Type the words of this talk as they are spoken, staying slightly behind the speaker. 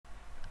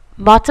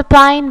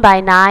Multiplying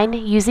by 9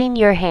 using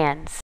your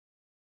hands.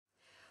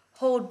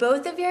 Hold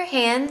both of your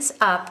hands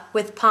up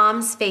with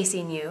palms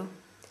facing you.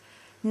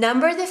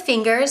 Number the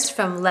fingers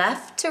from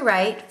left to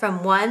right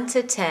from 1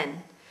 to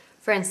 10.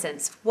 For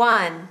instance,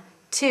 1,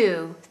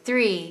 2,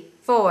 3,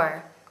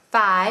 4,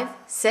 5,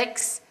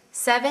 6,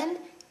 7,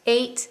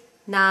 8,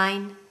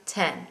 9,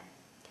 10.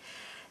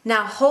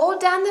 Now hold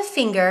down the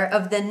finger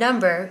of the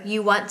number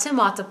you want to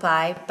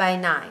multiply by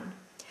 9.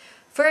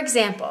 For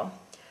example,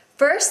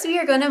 first we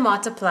are going to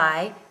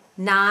multiply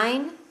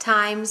 9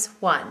 times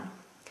 1.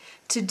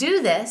 To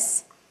do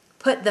this,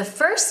 put the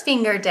first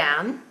finger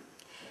down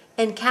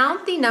and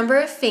count the number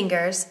of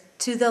fingers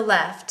to the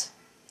left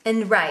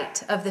and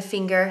right of the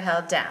finger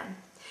held down.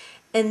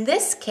 In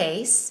this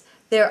case,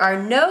 there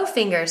are no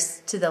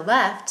fingers to the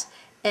left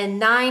and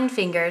 9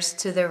 fingers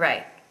to the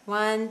right.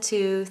 1,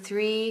 2,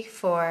 3,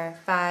 4,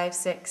 5,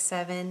 6,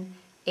 7,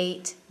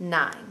 8,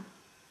 9.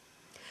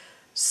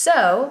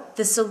 So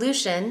the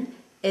solution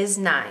is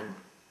 9.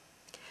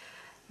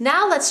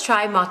 Now let's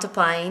try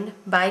multiplying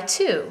by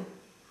 2.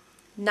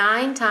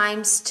 9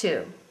 times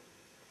 2.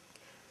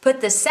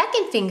 Put the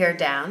second finger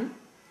down.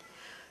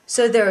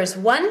 So there is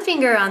 1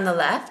 finger on the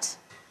left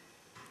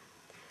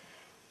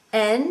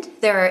and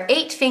there are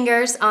 8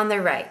 fingers on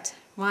the right.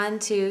 1,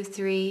 2,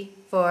 3,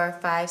 4,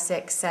 5,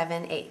 6,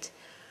 7, 8.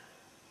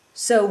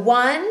 So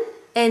 1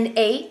 and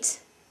 8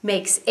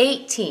 makes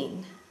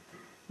 18.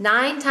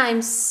 9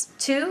 times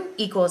 2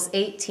 equals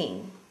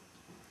 18.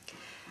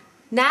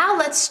 Now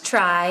let's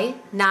try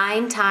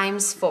 9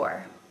 times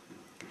 4.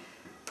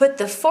 Put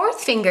the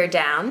fourth finger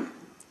down,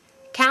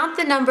 count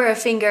the number of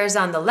fingers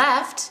on the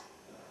left,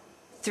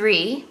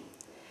 3,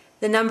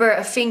 the number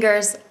of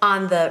fingers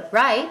on the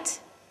right,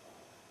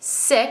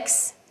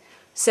 6.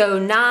 So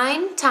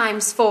 9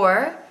 times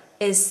 4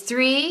 is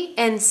 3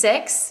 and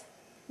 6,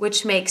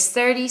 which makes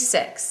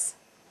 36.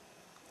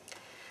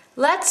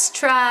 Let's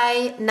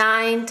try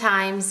 9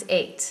 times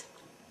 8.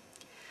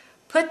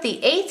 Put the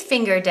 8th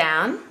finger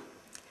down,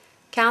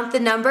 count the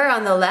number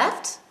on the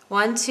left,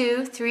 1,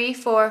 2, 3,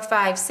 4,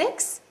 5,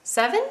 6,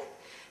 7.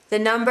 The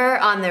number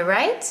on the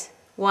right,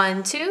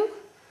 1, 2.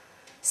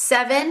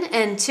 7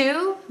 and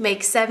 2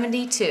 make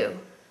 72.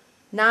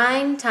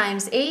 9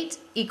 times 8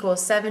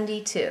 equals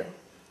 72.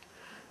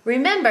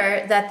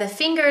 Remember that the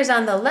fingers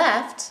on the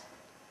left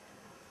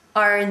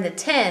are in the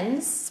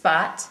tens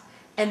spot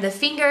and the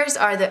fingers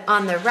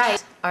on the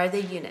right are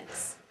the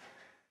units.